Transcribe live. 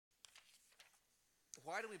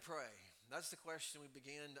Why do we pray? That's the question we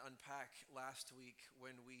began to unpack last week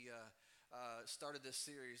when we started this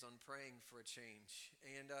series on praying for a change.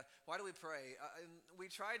 And why do we pray? And we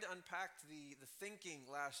tried to unpack the thinking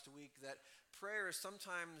last week that prayer is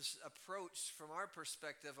sometimes approached from our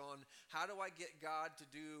perspective on how do I get God to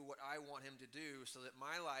do what I want him to do so that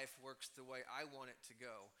my life works the way I want it to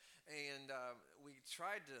go. And we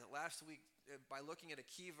tried to, last week, by looking at a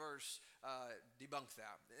key verse, debunk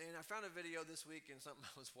that. And I found a video this week and something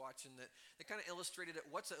I was watching that kind of illustrated it.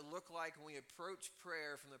 What's it look like when we approach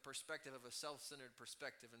prayer from the perspective of a self-centered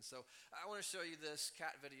perspective? And so I want to show you this.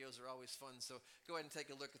 Cat videos are always fun, so go ahead and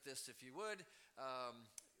take a look at this if you would.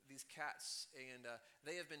 These cats, and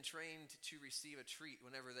they have been trained to receive a treat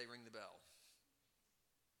whenever they ring the bell.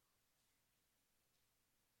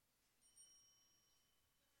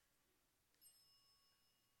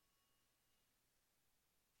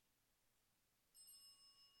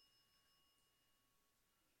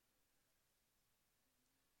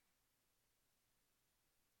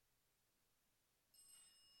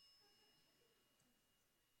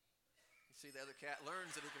 You see, the other cat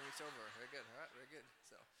learns that he can reach over. Very good. All right, very good.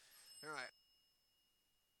 So, all right.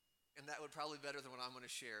 And that would probably be better than what I'm going to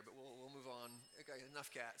share, but we'll move on. Okay, enough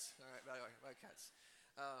cats. All right, bye cats.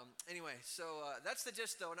 Anyway, so that's the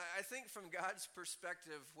gist, though. And I think from God's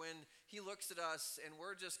perspective, when he looks at us and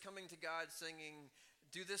we're just coming to God singing,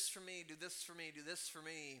 do this for me, do this for me, do this for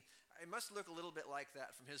me, it must look a little bit like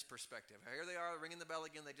that from his perspective. Here they are ringing the bell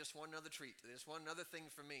again. They just want another treat. They just want another thing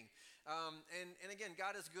from me. And again,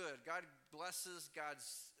 God is good. God blesses.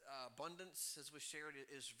 God's abundance, as was shared,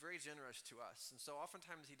 is very generous to us. And so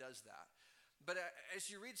oftentimes he does that. But as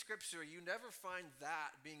you read Scripture, you never find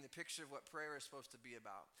that being the picture of what prayer is supposed to be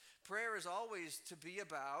about. Prayer is always to be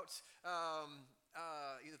about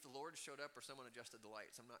either the Lord showed up or someone adjusted the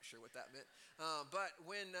lights. I'm not sure what that meant. But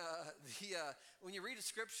when you read a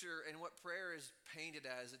Scripture and what prayer is painted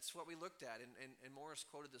as, it's what we looked at. And Morris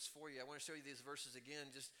quoted this for you. I want to show you these verses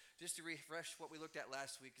again just to refresh what we looked at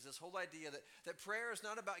last week. Is this whole idea that prayer is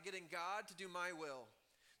not about getting God to do my will.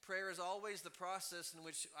 Prayer is always the process in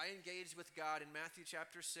which I engage with God in Matthew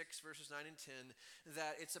chapter 6, verses 9 and 10,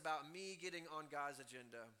 that it's about me getting on God's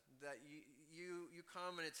agenda, that you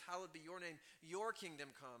come and it's hallowed be your name, your kingdom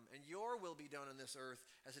come, and your will be done on this earth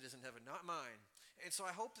as it is in heaven, not mine. And so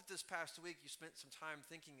I hope that this past week you spent some time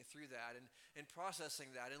thinking through that and processing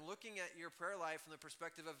that and looking at your prayer life from the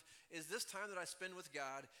perspective of, is this time that I spend with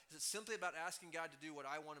God, is it simply about asking God to do what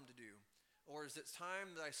I want him to do? Or is it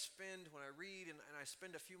time that I spend when I read and I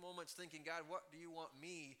spend a few moments thinking, God, what do you want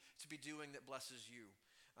me to be doing that blesses you?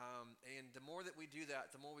 And the more that we do that,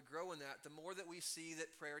 the more we grow in that, the more that we see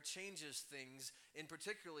that prayer changes things, and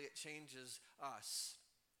particularly it changes us.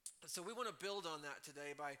 So we want to build on that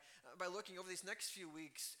today by looking over these next few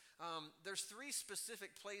weeks. There's three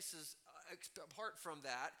specific places apart from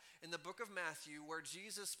that in the book of Matthew where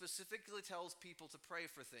Jesus specifically tells people to pray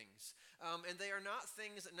for things. And they are not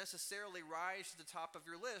things that necessarily rise to the top of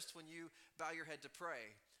your list when you bow your head to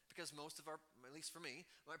pray. Because most of our, at least for me,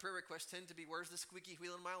 my prayer requests tend to be, where's the squeaky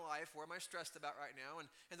wheel in my life? What am I stressed about right now?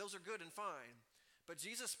 And those are good and fine. But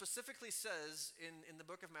Jesus specifically says in the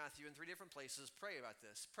book of Matthew in three different places, pray about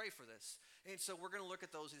this, pray for this. And so we're going to look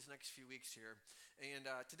at those these next few weeks here. And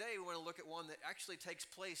today we want to look at one that actually takes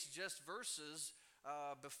place just verses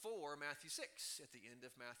before Matthew 6, at the end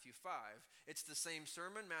of Matthew 5. It's the same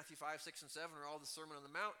sermon. Matthew 5, 6, and 7 are all the Sermon on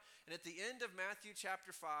the Mount. And at the end of Matthew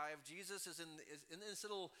chapter 5, Jesus is in this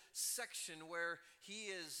little section where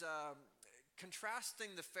he is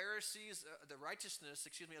contrasting the Pharisees, the righteousness,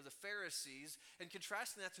 of the Pharisees, and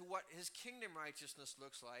contrasting that to what his kingdom righteousness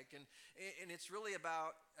looks like. And it's really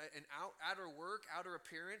about an outer work, outer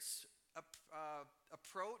appearance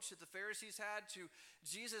approach that the Pharisees had to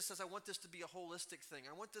Jesus. Says, I want this to be a holistic thing.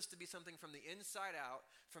 I want this to be something from the inside out,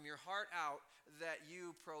 from your heart out, that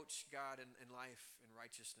you approach God and life and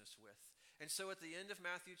righteousness with. And so at the end of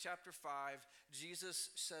Matthew chapter 5,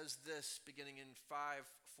 Jesus says this, beginning in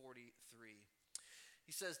 5:43.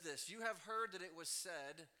 He says this, you have heard that it was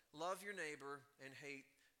said, love your neighbor and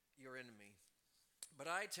hate your enemy.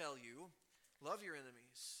 But I tell you, love your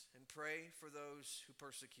enemies and pray for those who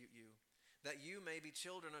persecute you, that you may be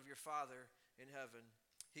children of your Father in heaven.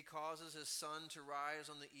 He causes his sun to rise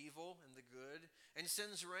on the evil and the good, and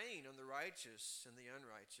sends rain on the righteous and the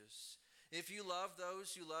unrighteous. If you love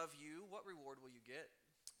those who love you, what reward will you get?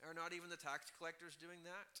 Are not even the tax collectors doing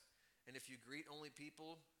that? And if you greet only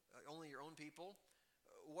your own people,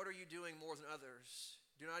 what are you doing more than others?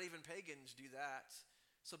 Do not even pagans do that?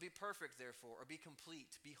 So be perfect, therefore, or be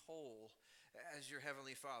complete, be whole, as your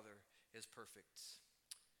heavenly Father is perfect.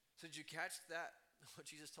 So did you catch that, what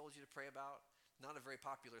Jesus told you to pray about? Not a very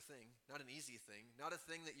popular thing, not an easy thing, not a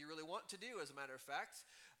thing that you really want to do, as a matter of fact.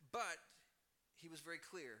 But he was very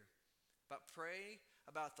clear about pray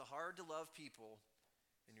about the hard-to-love people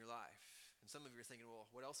in your life. And some of you are thinking, well,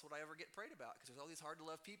 what else would I ever get prayed about? Because there's all these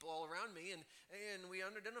hard-to-love people all around me, and we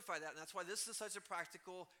identify that. And that's why this is such a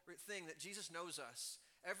practical thing, that Jesus knows us.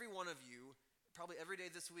 Every one of you, probably every day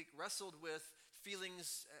this week, wrestled with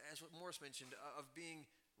feelings, as what Morris mentioned, of being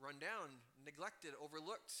run down, neglected,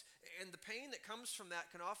 overlooked. And the pain that comes from that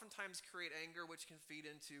can oftentimes create anger, which can feed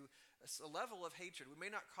into a level of hatred. We may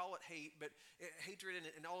not call it hate, but hatred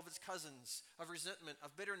in all of its cousins, of resentment,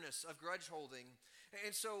 of bitterness, of grudge holding.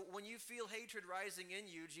 And so when you feel hatred rising in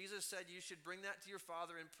you, Jesus said you should bring that to your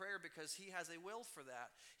Father in prayer, because he has a will for that.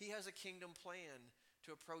 He has a kingdom plan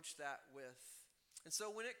to approach that with. And so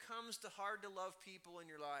when it comes to hard-to-love people in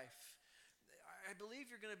your life, I believe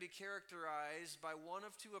you're going to be characterized by one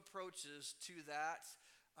of two approaches to that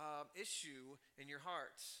issue in your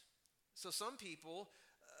heart. So some people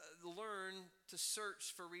learn to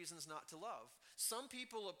search for reasons not to love. Some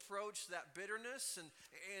people approach that bitterness,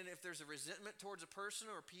 and if there's a resentment towards a person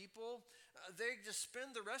or people, they just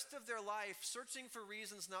spend the rest of their life searching for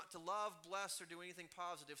reasons not to love, bless, or do anything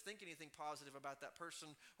positive, think anything positive about that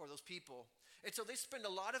person or those people. And so they spend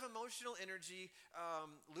a lot of emotional energy,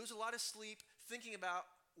 lose a lot of sleep, thinking about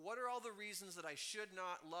what are all the reasons that I should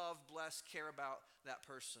not love, bless, care about that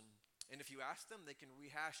person. And if you ask them, they can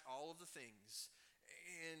rehash all of the things.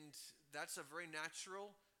 And that's a very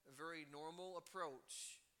natural, a very normal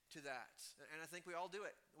approach to that. And I think we all do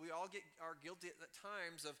it. We all are guilty at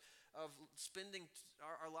times of spending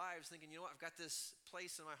our lives thinking, you know what, I've got this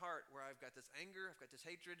place in my heart where I've got this anger, I've got this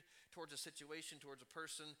hatred towards a situation, towards a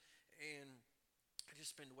person, and I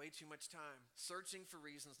just spend way too much time searching for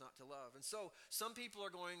reasons not to love. And so some people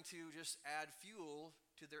are going to just add fuel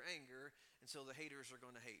to their anger, and so the haters are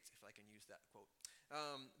going to hate, if I can use that quote.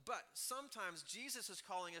 But sometimes Jesus is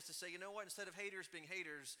calling us to say, you know what, instead of haters being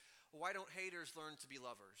haters, why don't haters learn to be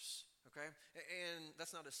lovers? Okay? And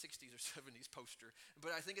that's not a 60s or 70s poster,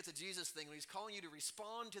 but I think it's a Jesus thing when he's calling you to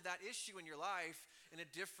respond to that issue in your life in a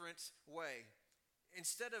different way.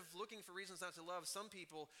 Instead of looking for reasons not to love, some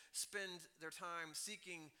people spend their time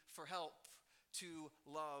seeking for help to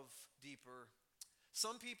love deeper.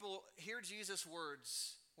 Some people hear Jesus'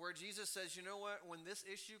 words where Jesus says, you know what, when this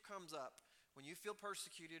issue comes up, when you feel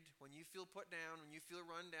persecuted, when you feel put down, when you feel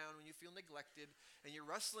run down, when you feel neglected, and you're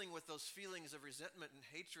wrestling with those feelings of resentment and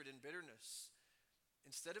hatred and bitterness,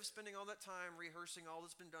 instead of spending all that time rehearsing all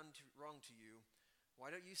that's been done wrong to you,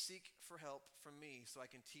 why don't you seek for help from me so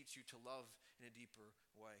I can teach you to love in a deeper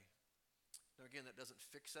way? Now again, that doesn't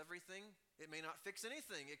fix everything. It may not fix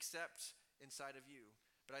anything except inside of you.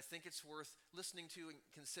 But I think it's worth listening to and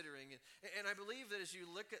considering. And I believe that as you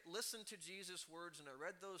listen to Jesus' words, and I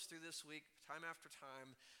read those through this week time after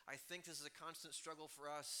time, I think this is a constant struggle for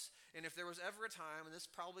us. And if there was ever a time, and this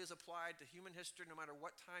probably is applied to human history no matter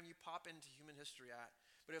what time you pop into human history at,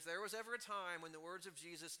 but if there was ever a time when the words of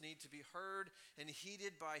Jesus need to be heard and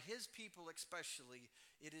heeded by his people especially,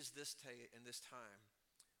 it is this day and this time.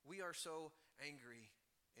 We are so angry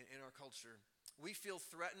in our culture. We feel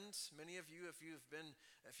threatened. Many of you, if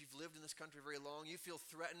you've lived in this country very long, you feel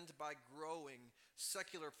threatened by growing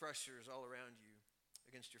secular pressures all around you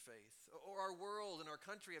against your faith. Or our world and our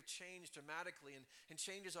country have changed dramatically, and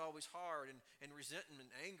change is always hard, and resentment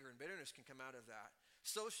and anger and bitterness can come out of that.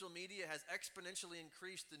 Social media has exponentially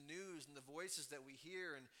increased the news and the voices that we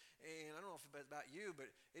hear, and I don't know if it's about you, but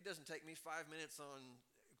it doesn't take me 5 minutes on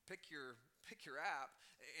pick your app,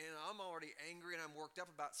 and I'm already angry and I'm worked up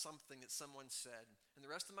about something that someone said. And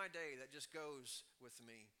the rest of my day, that just goes with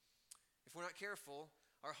me. If we're not careful,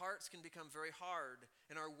 our hearts can become very hard,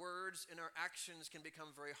 and our words and our actions can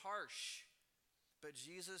become very harsh. But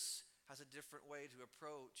Jesus has a different way to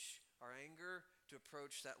approach our anger, to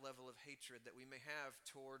approach that level of hatred that we may have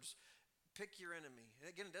towards, pick your enemy.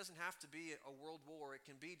 And again, it doesn't have to be a world war. It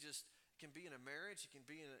can be in a marriage, it can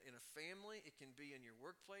be in a family, it can be in your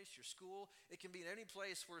workplace, your school, it can be in any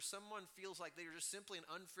place where someone feels like they are just simply an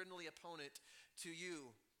unfriendly opponent to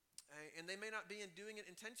you. And they may not be doing it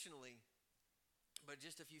intentionally, but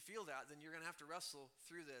just if you feel that, then you're going to have to wrestle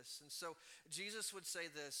through this. And so Jesus would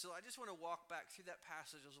say this. So I just want to walk back through that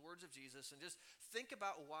passage, those words of Jesus, and just think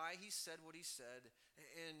about why he said what he said,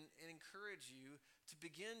 and encourage you to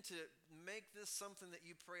begin to make this something that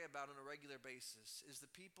you pray about on a regular basis, is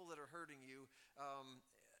the people that are hurting you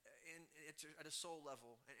at a soul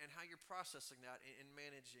level, and how you're processing that and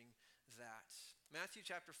managing that. Matthew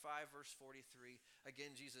chapter 5, verse 43,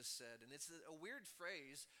 again Jesus said, and it's a weird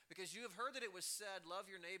phrase because you have heard that it was said,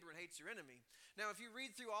 love your neighbor and hate your enemy. Now, if you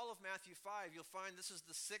read through all of Matthew 5, you'll find this is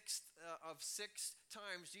the sixth of 6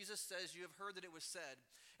 times Jesus says, you have heard that it was said.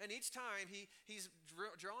 And each time he's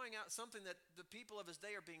drawing out something that the people of his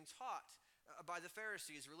day are being taught by the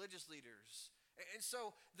Pharisees, religious leaders. And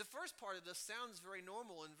so the first part of this sounds very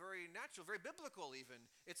normal and very natural, very biblical even.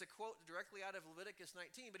 It's a quote directly out of Leviticus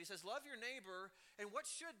 19, but he says, love your neighbor, and what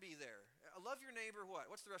should be there? Love your neighbor what?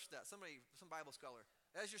 What's the rest of that? Some Bible scholar.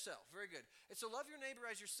 As yourself. Very good. And so love your neighbor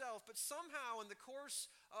as yourself, but somehow in the course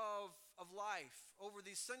of life, over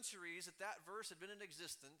these centuries that verse had been in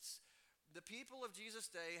existence, the people of Jesus'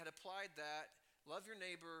 day had applied that, love your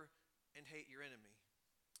neighbor and hate your enemy.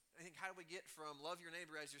 I think, how do we get from love your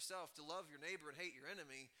neighbor as yourself to love your neighbor and hate your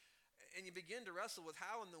enemy? And you begin to wrestle with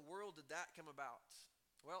how in the world did that come about?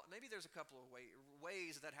 Well, maybe there's a couple of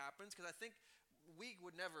ways that happens, because I think we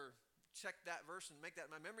would never check that verse and make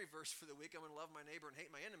that my memory verse for the week. I'm going to love my neighbor and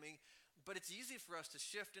hate my enemy. But it's easy for us to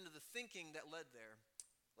shift into the thinking that led there.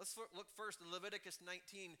 Let's look first in Leviticus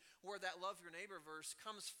 19, where that love your neighbor verse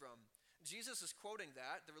comes from. Jesus is quoting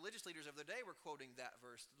that. The religious leaders of the day were quoting that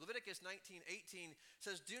verse. Leviticus 19:18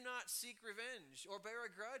 says, do not seek revenge or bear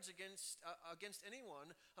a grudge against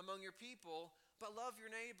anyone among your people, but love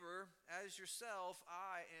your neighbor as yourself.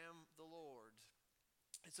 I am the Lord.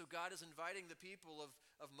 And so God is inviting the people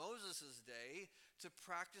of Moses' day to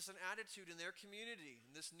practice an attitude in their community,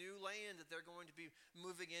 in this new land that they're going to be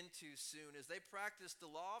moving into soon. As they practice the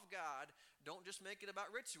law of God, don't just make it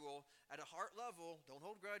about ritual. At a heart level, don't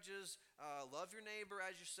hold grudges, love your neighbor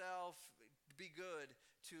as yourself, be good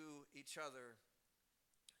to each other.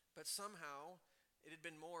 But somehow, it had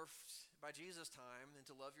been morphed by Jesus' time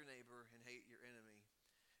into love your neighbor and hate your enemy.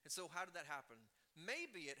 And so how did that happen?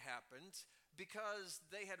 Maybe it happened because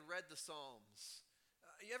they had read the Psalms.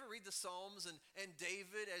 You ever read the Psalms and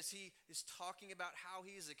David, as he is talking about how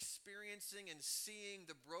he is experiencing and seeing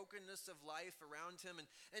the brokenness of life around him,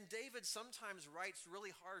 and David sometimes writes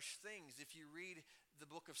really harsh things if you read the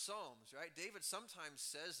book of Psalms, right? David sometimes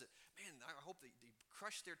says that, man, I hope they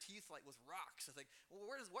crush their teeth like with rocks. I think, well,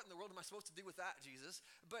 what in the world am I supposed to do with that, Jesus?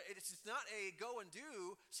 But it's not a go and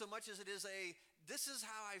do so much as it is this is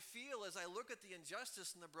how I feel as I look at the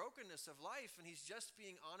injustice and the brokenness of life, and he's just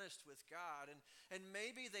being honest with God. And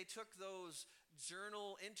maybe they took those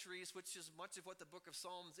journal entries, which is much of what the book of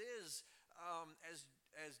Psalms is,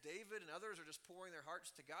 as David and others are just pouring their hearts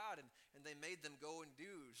to God, and they made them go and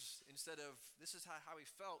do's instead of this is how he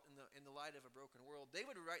felt in the light of a broken world.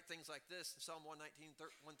 David would write things like this in Psalm 113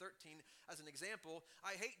 as an example.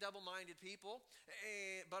 I hate double-minded people,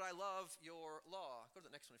 but I love your law. Go to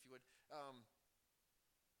the next one if you would.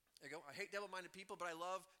 There you go. I hate double-minded people, but I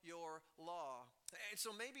love your law. And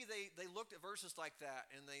so maybe they looked at verses like that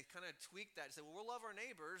and they kind of tweaked that and said, well, we'll love our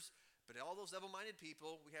neighbors, but all those double-minded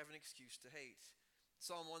people, we have an excuse to hate.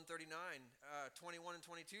 Psalm 139, 21 and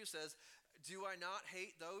 22 says, do I not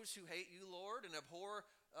hate those who hate you, Lord, and abhor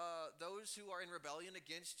those who are in rebellion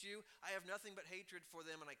against you? I have nothing but hatred for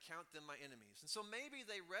them, and I count them my enemies. And so maybe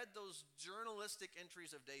they read those journalistic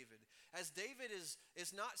entries of David. As David is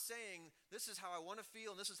not saying, this is how I want to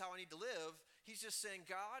feel, and this is how I need to live. He's just saying,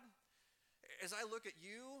 God, as I look at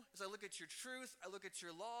you, as I look at your truth, I look at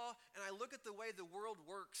your law, and I look at the way the world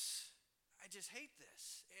works, I just hate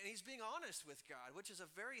this. And he's being honest with God, which is a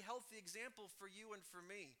very healthy example for you and for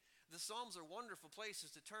me. The Psalms are wonderful places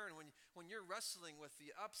to turn when you're wrestling with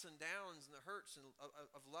the ups and downs and the hurts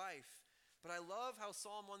of life. But I love how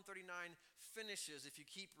Psalm 139 finishes if you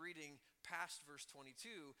keep reading past verse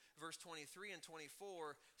 22. Verse 23 and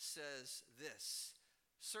 24 says this,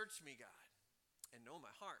 search me, God, and know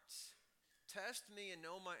my heart. Test me and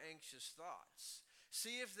know my anxious thoughts.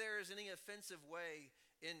 See if there is any offensive way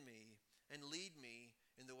in me, and lead me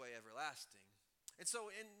in the way everlasting. And so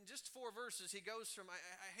in just 4 verses, he goes from I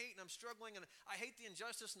hate and I'm struggling and I hate the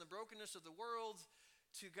injustice and the brokenness of the world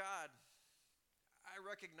to God, I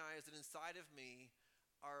recognize that inside of me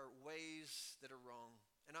are ways that are wrong.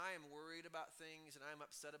 And I am worried about things and I'm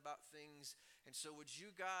upset about things. And so would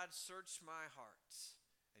you, God, search my heart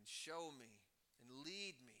and show me and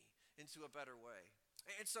lead me into a better way.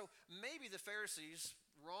 And so maybe the Pharisees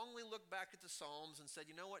wrongly looked back at the Psalms and said,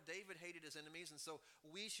 you know what, David hated his enemies, and so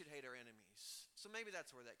we should hate our enemies. So maybe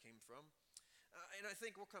that's where that came from. And I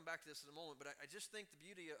think we'll come back to this in a moment, but I just think the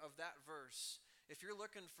beauty of that verse, if you're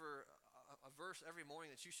looking for a verse every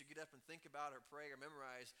morning that you should get up and think about or pray or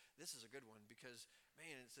memorize, this is a good one because,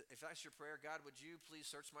 man, if that's your prayer, God, would you please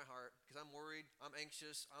search my heart because I'm worried, I'm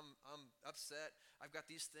anxious, I'm upset, I've got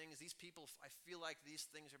these things, these people, I feel like these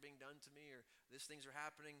things are being done to me or these things are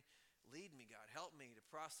happening. Lead me, God. Help me to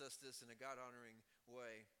process this in a God-honoring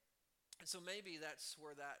way. And so maybe that's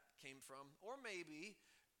where that came from. Or maybe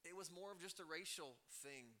it was more of just a racial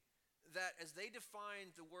thing. That as they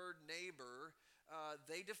defined the word neighbor,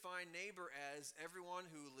 they define neighbor as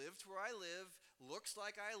everyone who lives where I live, looks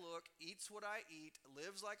like I look, eats what I eat,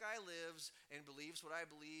 lives like I lives, and believes what I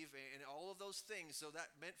believe, and all of those things. So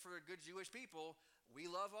that meant for good Jewish people,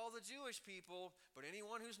 we love all the Jewish people, but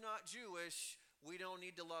anyone who's not Jewish, we don't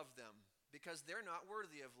need to love them because they're not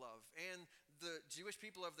worthy of love. And the Jewish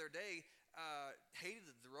people of their day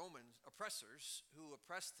hated the Roman oppressors who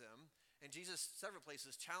oppressed them, and Jesus, several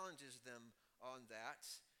places, challenges them on that.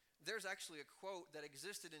 There's actually a quote that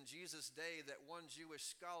existed in Jesus' day that one Jewish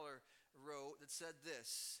scholar wrote that said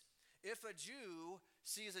this: "If a Jew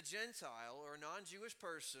sees a Gentile or a non-Jewish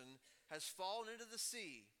person has fallen into the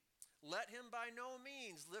sea, let him by no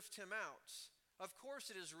means lift him out. Of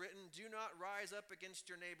course it is written, 'Do not rise up against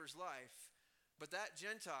your neighbor's life,' but that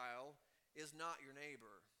Gentile is not your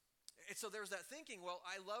neighbor." And so there's that thinking, well,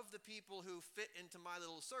 I love the people who fit into my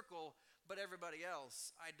little circle, but everybody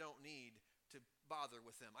else, I don't need to bother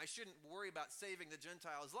with them. I shouldn't worry about saving the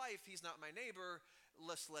Gentile's life. He's not my neighbor.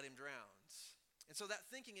 Let's let him drown. And so that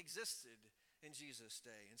thinking existed in Jesus'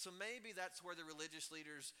 day. And so maybe that's where the religious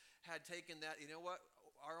leaders had taken that, you know what,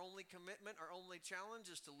 our only commitment, our only challenge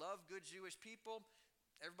is to love good Jewish people.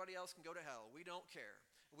 Everybody else can go to hell. We don't care.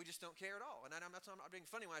 We just don't care at all. And I'm not being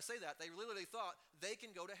funny when I say that. They literally thought they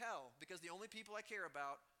can go to hell because the only people I care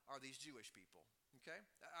about are these Jewish people. Okay?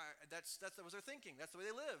 That was their thinking. That's the way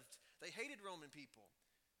they lived. They hated Roman people.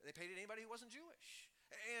 They hated anybody who wasn't Jewish.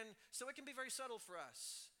 And so it can be very subtle for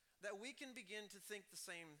us that we can begin to think the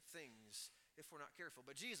same things if we're not careful.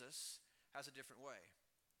 But Jesus has a different way.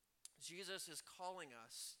 Jesus is calling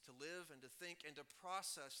us to live and to think and to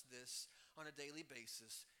process this on a daily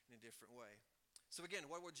basis in a different way. So again,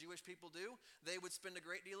 what would Jewish people do? They would spend a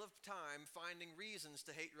great deal of time finding reasons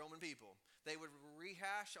to hate Roman people. They would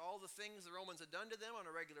rehash all the things the Romans had done to them on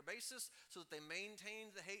a regular basis so that they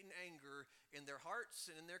maintained the hate and anger in their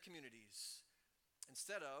hearts and in their communities,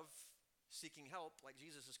 instead of seeking help like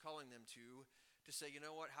Jesus is calling them to say, you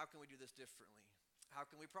know what, how can we do this differently? How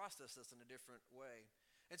can we process this in a different way?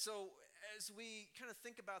 And so as we kind of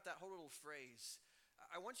think about that whole little phrase,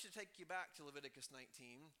 I want you to take you back to Leviticus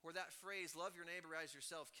 19, where that phrase, love your neighbor as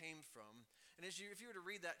yourself, came from. And if you were to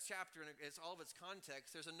read that chapter and it's all of its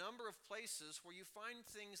context, there's a number of places where you find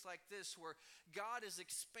things like this, where God is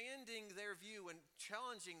expanding their view and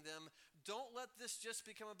challenging them. Don't let this just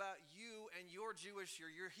become about you and your Jewish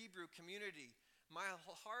or your Hebrew community. My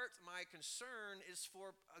heart, my concern is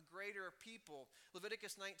for a greater people.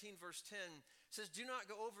 Leviticus 19 verse 10 says, "Do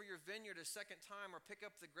not go over your vineyard a second time or pick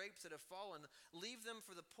up the grapes that have fallen. Leave them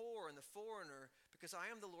for the poor and the foreigner, because I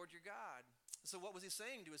am the Lord your God." So what was he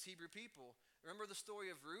saying to his Hebrew people? Remember the story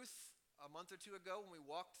of Ruth a month or two ago when we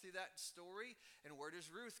walked through that story? And where does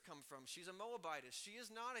Ruth come from? She's a Moabitess. She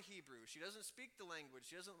is not a Hebrew. She doesn't speak the language.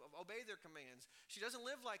 She doesn't obey their commands. She doesn't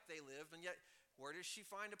live like they live, and yet where does she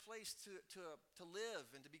find a place to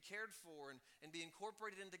live and to be cared for and be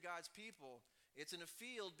incorporated into God's people? It's in a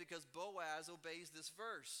field, because Boaz obeys this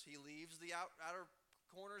verse. He leaves the outer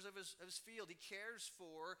corners of his field. He cares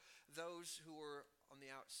for those who are on the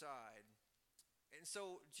outside. And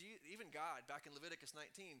so even God, back in Leviticus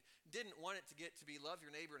 19, didn't want it to get to be love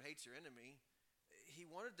your neighbor and hate your enemy. He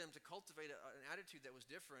wanted them to cultivate an attitude that was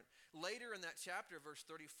different. Later in that chapter, verse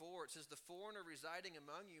 34, it says, "The foreigner residing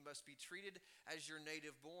among you must be treated as your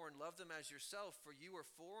native born. Love them as yourself, for you are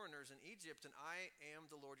foreigners in Egypt, and I am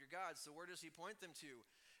the Lord your God." So where does he point them to?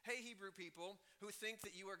 Hey, Hebrew people who think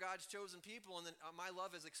that you are God's chosen people and that my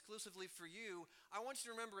love is exclusively for you, I want you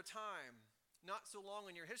to remember a time not so long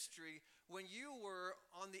in your history when you were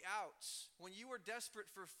on the outs, when you were desperate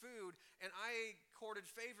for food, and I courted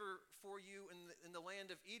favor for you in the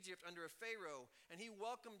land of Egypt under a Pharaoh, and he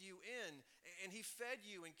welcomed you in, and he fed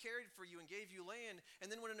you and cared for you and gave you land.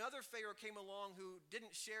 And then when another Pharaoh came along who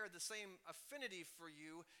didn't share the same affinity for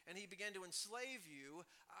you, and he began to enslave you,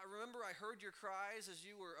 I remember I heard your cries as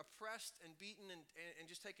you were oppressed and beaten and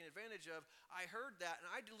just taken advantage of. I heard that, and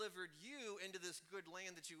I delivered you into this good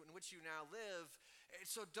land in which you now live. And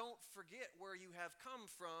so don't forget where you have come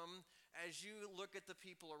from as you look at the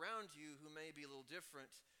people around you who may be a little different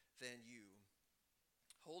than you.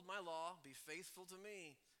 Hold my law, be faithful to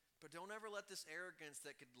me, but don't ever let this arrogance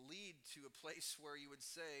that could lead to a place where you would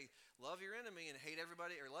say, love your enemy and hate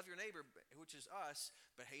everybody, or love your neighbor, which is us,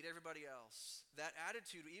 but hate everybody else. That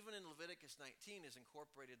attitude, even in Leviticus 19, is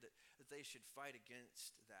incorporated that they should fight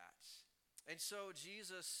against that. And so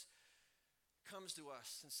Jesus comes to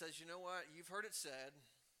us and says, you know what, you've heard it said,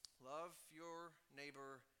 love your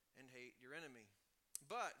neighbor and hate your enemy.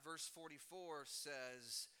 But verse 44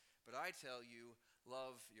 says, but I tell you,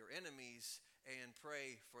 love your enemies and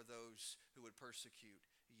pray for those who would persecute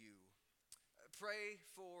you. Pray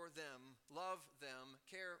for them, love them,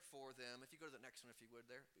 care for them. If you go to the next one, if you would,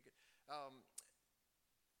 there. Be good.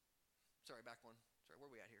 Sorry, back one. Sorry, where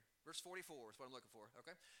are we at here? Verse 44 is what I'm looking for,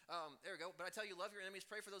 okay? There we go. But I tell you, love your enemies,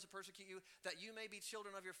 pray for those who persecute you, that you may be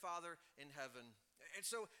children of your Father in heaven. And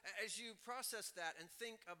so as you process that and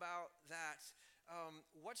think about that,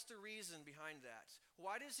 what's the reason behind that?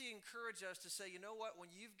 Why does he encourage us to say, you know what, when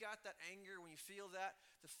you've got that anger, when you feel that,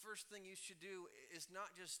 the first thing you should do is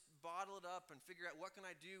not just bottle it up and figure out what can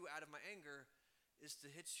I do out of my anger, is to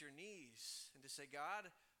hit your knees and to say, God,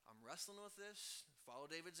 I'm wrestling with this. Follow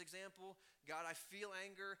David's example. God, I feel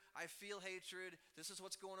anger. I feel hatred. This is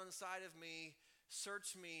what's going on inside of me.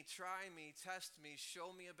 Search me, try me, test me,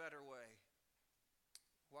 show me a better way.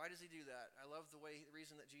 Why does he do that? I love the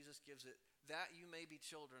reason that Jesus gives it, that you may be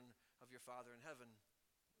children of your Father in heaven.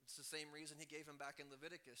 It's the same reason he gave him back in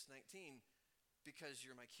Leviticus 19, because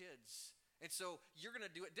you're my kids. And so you're going to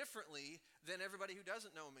do it differently than everybody who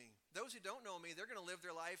doesn't know me. Those who don't know me, they're going to live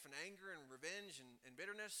their life in anger and revenge and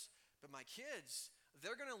bitterness. But my kids,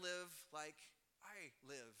 they're going to live like I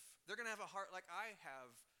live. They're going to have a heart like I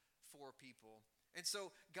have for people. And so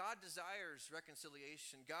God desires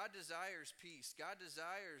reconciliation. God desires peace. God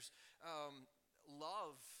desires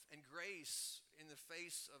love and grace in the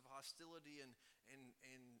face of hostility and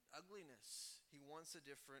ugliness. He wants a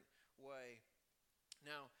different way.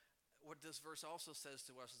 Now, what this verse also says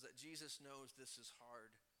to us is that Jesus knows this is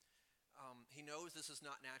hard. He knows this is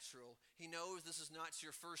not natural. He knows this is not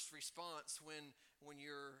your first response when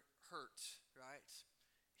you're hurt, right?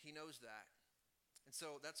 He knows that. And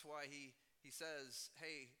so that's why he says,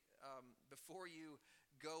 hey, before you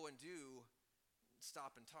go and do,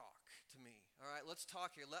 stop and talk to me. All right, let's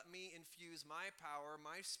talk here. Let me infuse my power,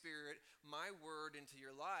 my spirit, my word into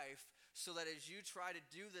your life so that as you try to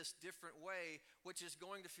do this different way, which is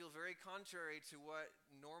going to feel very contrary to what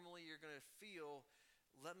normally you're going to feel,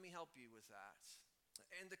 let me help you with that.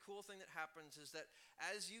 And the cool thing that happens is that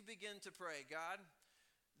as you begin to pray, God,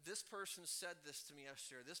 this person said this to me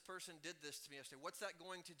yesterday. This person did this to me yesterday. What's that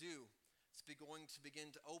going to do? It's going to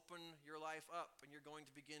begin to open your life up, and you're going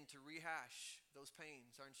to begin to rehash those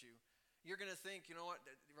pains, aren't you? You're going to think, you know what,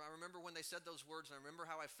 I remember when they said those words, and I remember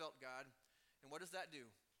how I felt, God. And what does that do?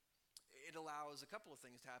 It allows a couple of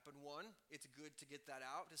things to happen. One, it's good to get that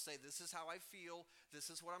out, to say, this is how I feel, this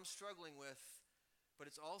is what I'm struggling with. But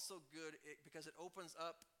it's also good because it opens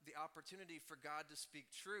up the opportunity for God to speak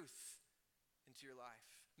truth into your life.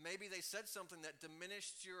 Maybe they said something that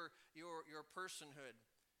diminished your personhood.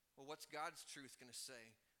 Well, what's God's truth going to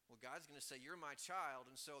say? Well, God's going to say, you're my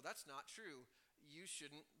child, and so that's not true. You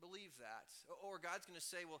shouldn't believe that. Or God's going to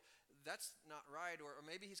say, well, that's not right. Or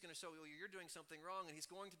maybe he's going to say, well, you're doing something wrong, and he's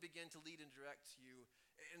going to begin to lead and direct you.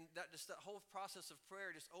 And that whole process of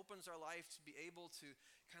prayer just opens our life to be able to,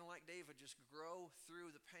 kind of like David, just grow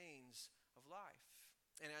through the pains of life.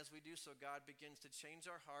 And as we do so, God begins to change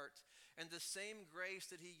our heart. And the same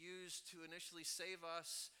grace that he used to initially save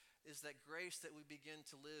us is that grace that we begin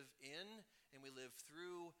to live in, and we live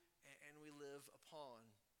through, and we live upon.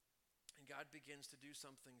 And God begins to do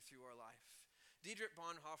something through our life. Dietrich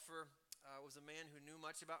Bonhoeffer was a man who knew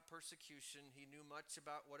much about persecution. He knew much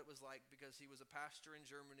about what it was like because he was a pastor in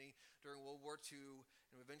Germany during World War II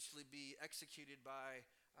and would eventually be executed by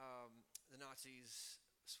the Nazis.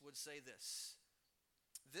 Would say this.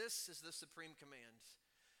 This is the supreme command.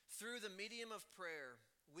 Through the medium of prayer,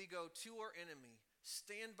 we go to our enemy,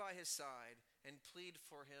 stand by his side, and plead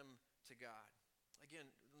for him to God. Again,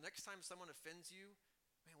 the next time someone offends you,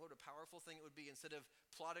 man, what a powerful thing it would be. Instead of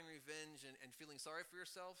plotting revenge and feeling sorry for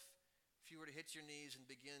yourself, if you were to hit your knees and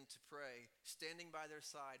begin to pray, standing by their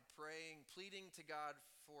side, praying, pleading to God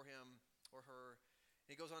for him or her.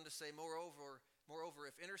 And he goes on to say, moreover,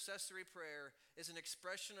 if intercessory prayer is an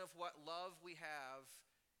expression of what love we have,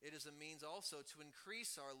 it is a means also to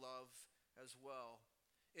increase our love as well.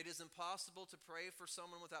 It is impossible to pray for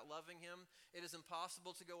someone without loving him. It is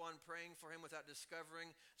impossible to go on praying for him without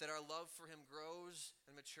discovering that our love for him grows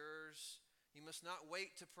and matures. You must not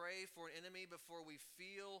wait to pray for an enemy before we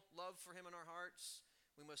feel love for him in our hearts.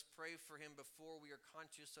 We must pray for him before we are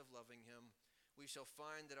conscious of loving him. We shall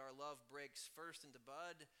find that our love breaks first into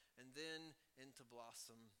bud and then into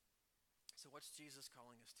blossom. So what's Jesus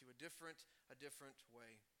calling us to? A different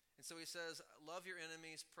way. And so he says, love your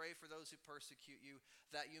enemies, pray for those who persecute you,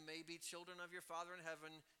 that you may be children of your Father in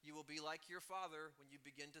heaven. You will be like your Father when you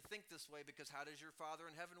begin to think this way, because how does your Father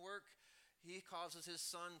in heaven work? He causes his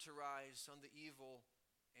sun to rise on the evil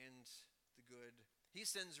and the good. He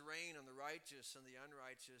sends rain on the righteous and the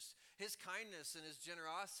unrighteous. His kindness and his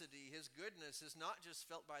generosity, his goodness is not just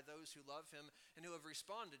felt by those who love him and who have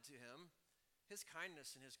responded to him. His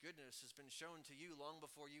kindness and his goodness has been shown to you long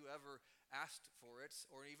before you ever asked for it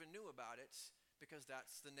or even knew about it, because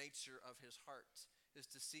that's the nature of his heart, is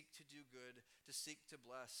to seek to do good, to seek to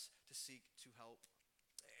bless, to seek to help.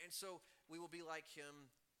 And so we will be like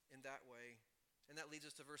him in that way. And that leads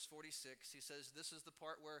us to verse 46. He says, this is the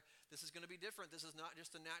part where this is going to be different. This is not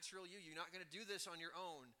just a natural you. You're not going to do this on your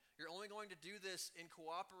own. You're only going to do this in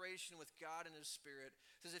cooperation with God and his Spirit.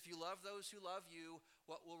 It says, if you love those who love you,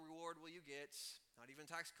 what reward will you get? Not even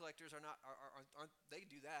tax collectors aren't they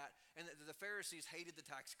do that. And the Pharisees hated the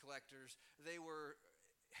tax collectors. They were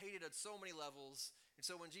hated at so many levels. And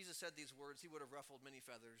so when Jesus said these words, he would have ruffled many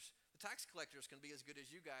feathers. The tax collectors can be as good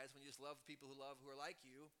as you guys when you just love people who are like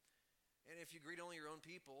you. And if you greet only your own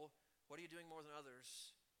people, what are you doing more than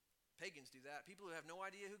others? Pagans do that. People who have no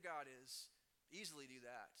idea who God is easily do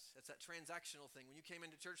that. That's that transactional thing. When you came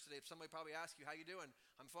into church today, somebody probably asked you, how you doing?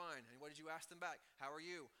 I'm fine. And what did you ask them back? How are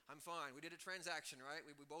you? I'm fine. We did a transaction, right?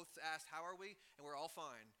 We both asked, how are we? And we're all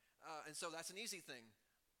fine. And so that's an easy thing.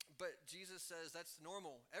 But Jesus says that's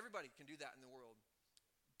normal. Everybody can do that in the world.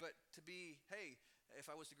 But to be, hey, if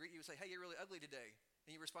I was to greet you and say, hey, you're really ugly today.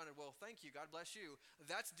 And you responded, well, thank you, God bless you.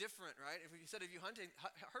 That's different, right? If you said, if you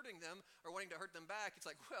hurting them or wanting to hurt them back, it's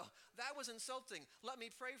like, well, that was insulting. Let me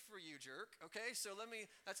pray for you, jerk. Okay, so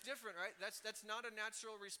that's different, right? That's not a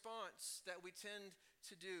natural response that we tend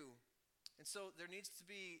to do. And so there needs to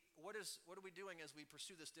be, what are we doing as we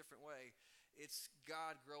pursue this different way? It's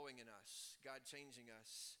God growing in us, God changing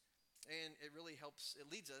us. And it really helps, it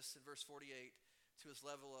leads us in verse 48 to his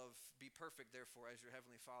level of be perfect, therefore, as your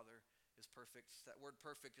heavenly Father is perfect. That word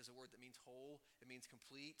perfect is a word that means whole. It means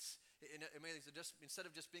complete. It means instead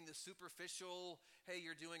of just being the superficial, hey,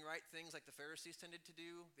 you're doing right things like the Pharisees tended to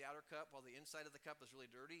do, the outer cup, while the inside of the cup is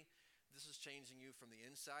really dirty. This is changing you from the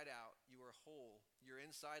inside out. You are whole. Your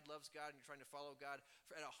inside loves God, and you're trying to follow God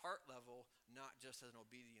at a heart level, not just at an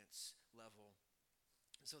obedience level.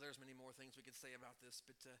 And so there's many more things we could say about this,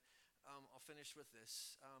 but I'll finish with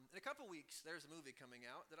this. In a couple weeks, there's a movie coming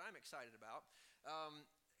out that I'm excited about.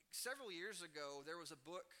 Several years ago, there was a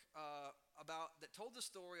book that told the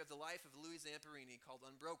story of the life of Louis Zamperini called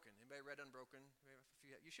Unbroken. Anybody read Unbroken?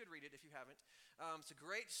 You should read it if you haven't. It's a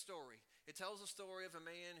great story. It tells the story of a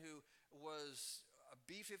man who was a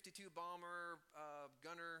B-52 bomber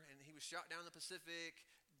gunner, and he was shot down in the Pacific,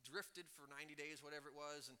 drifted for 90 days, whatever it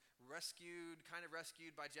was, and rescued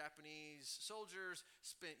by Japanese soldiers,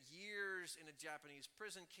 spent years in a Japanese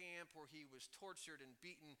prison camp where he was tortured and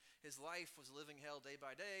beaten. His life was living hell day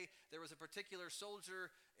by day. There was a particular soldier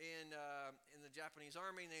in the Japanese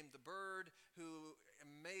army named the Bird who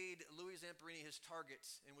made Louis Zamperini his target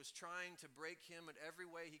and was trying to break him in every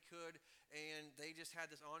way he could, and they just had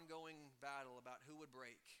this ongoing battle about who would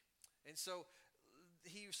break. And so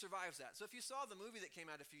he survives that. So if you saw the movie that came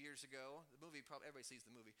out a few years ago, probably everybody sees the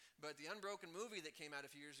movie, but the Unbroken movie that came out a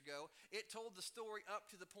few years ago, it told the story up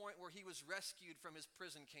to the point where he was rescued from his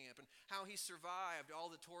prison camp and how he survived all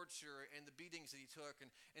the torture and the beatings that he took, and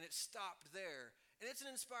it stopped there. And it's an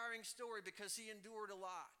inspiring story because he endured a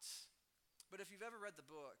lot. But if you've ever read the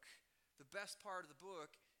book, the best part of the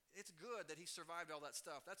book, it's good that he survived all that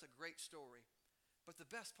stuff. That's a great story. But the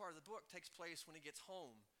best part of the book takes place when he gets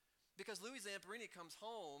home. Because Louis Zamperini comes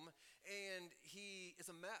home and he is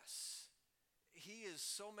a mess. He is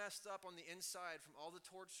so messed up on the inside from all the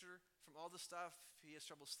torture, from all the stuff. He has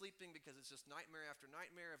trouble sleeping because it's just nightmare after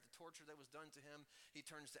nightmare of the torture that was done to him. He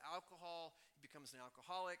turns to alcohol. He becomes an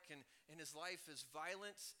alcoholic, and his life is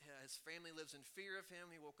violent. His family lives in fear of him.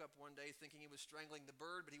 He woke up one day thinking he was strangling the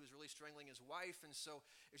Bird, but he was really strangling his wife. And so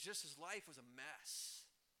it's just his life was a mess.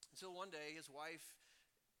 Until one day his wife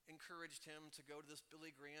encouraged him to go to this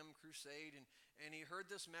Billy Graham crusade, and he heard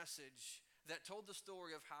this message that told the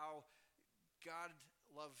story of how God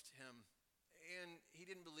loved him. And he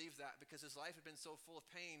didn't believe that because his life had been so full of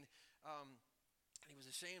pain. He was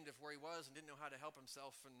ashamed of where he was and didn't know how to help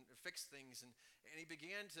himself and fix things. And he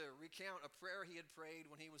began to recount a prayer he had prayed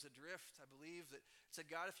when he was adrift, I believe, that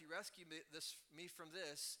said, God, if you rescue me from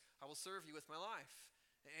this, I will serve you with my life.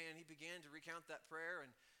 And he began to recount that prayer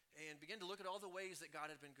and began to look at all the ways that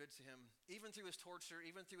God had been good to him, even through his torture,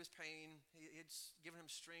 even through his pain. He had given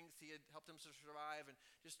him strength. He had helped him to survive, and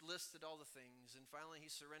just listed all the things. And finally,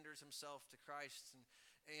 he surrenders himself to Christ,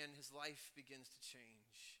 and his life begins to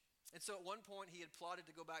change. And so at one point, he had plotted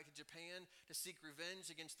to go back to Japan to seek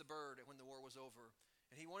revenge against the Bird when the war was over.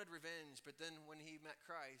 And he wanted revenge, but then when he met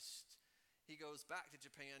Christ, he goes back to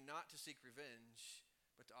Japan not to seek revenge,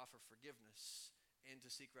 but to offer forgiveness and to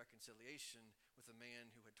seek reconciliation with a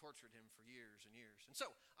man who had tortured him for years and years. And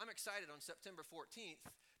so I'm excited on September 14th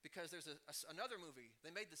because there's another movie. They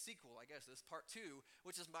made the sequel, I guess, this part 2,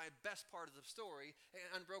 which is my best part of the story. And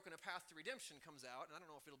Unbroken: A Path to Redemption comes out, and I don't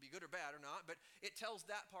know if it'll be good or bad or not, but it tells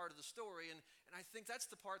that part of the story, and I think that's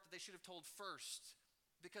the part that they should have told first,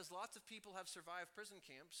 because lots of people have survived prison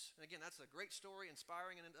camps. And again, that's a great story,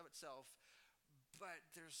 inspiring in and of itself, but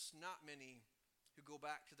there's not many who go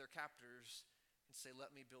back to their captors and say, let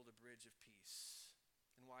me build a bridge of peace.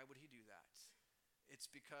 And why would he do that? It's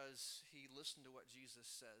because he listened to what Jesus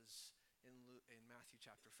says in Matthew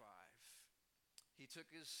chapter 5. He took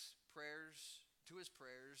his prayers,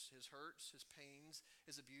 his hurts, his pains,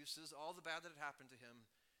 his abuses, all the bad that had happened to him,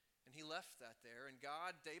 and he left that there. And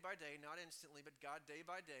God, day by day, not instantly, but God, day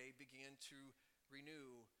by day, began to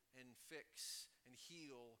renew and fix and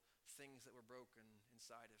heal things that were broken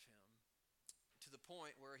inside of him, to the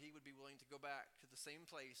point where he would be willing to go back to the same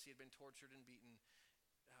place he had been tortured and beaten,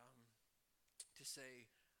 to say,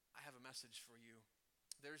 I have a message for you.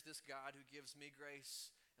 There's this God who gives me grace,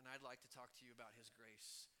 and I'd like to talk to you about his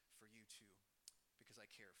grace for you too, because I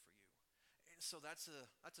care for you. And so that's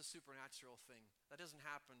a supernatural thing. That doesn't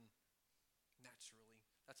happen naturally.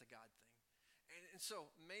 That's a God thing. And so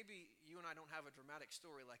maybe you and I don't have a dramatic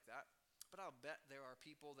story like that, but I'll bet there are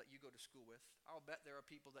people that you go to school with. I'll bet there are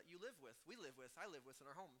people that you live with, we live with, I live with in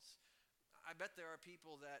our homes. I bet there are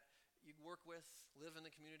people that you work with, live in the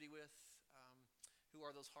community with, who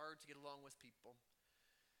are those hard to get along with people.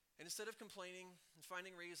 And instead of complaining and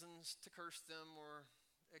finding reasons to curse them or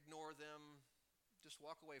ignore them, just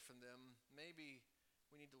walk away from them, maybe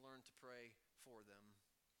we need to learn to pray for them,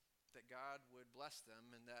 that God would bless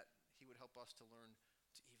them and that he would help us to learn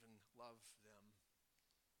to even love them.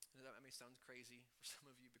 And that may sound crazy for some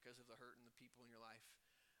of you because of the hurt and the people in your life,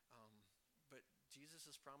 but Jesus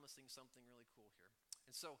is promising something really cool here.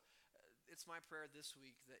 And so it's my prayer this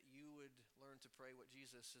week that you would learn to pray what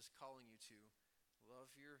Jesus is calling you to. Love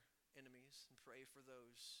your enemies and pray for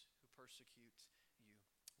those who persecute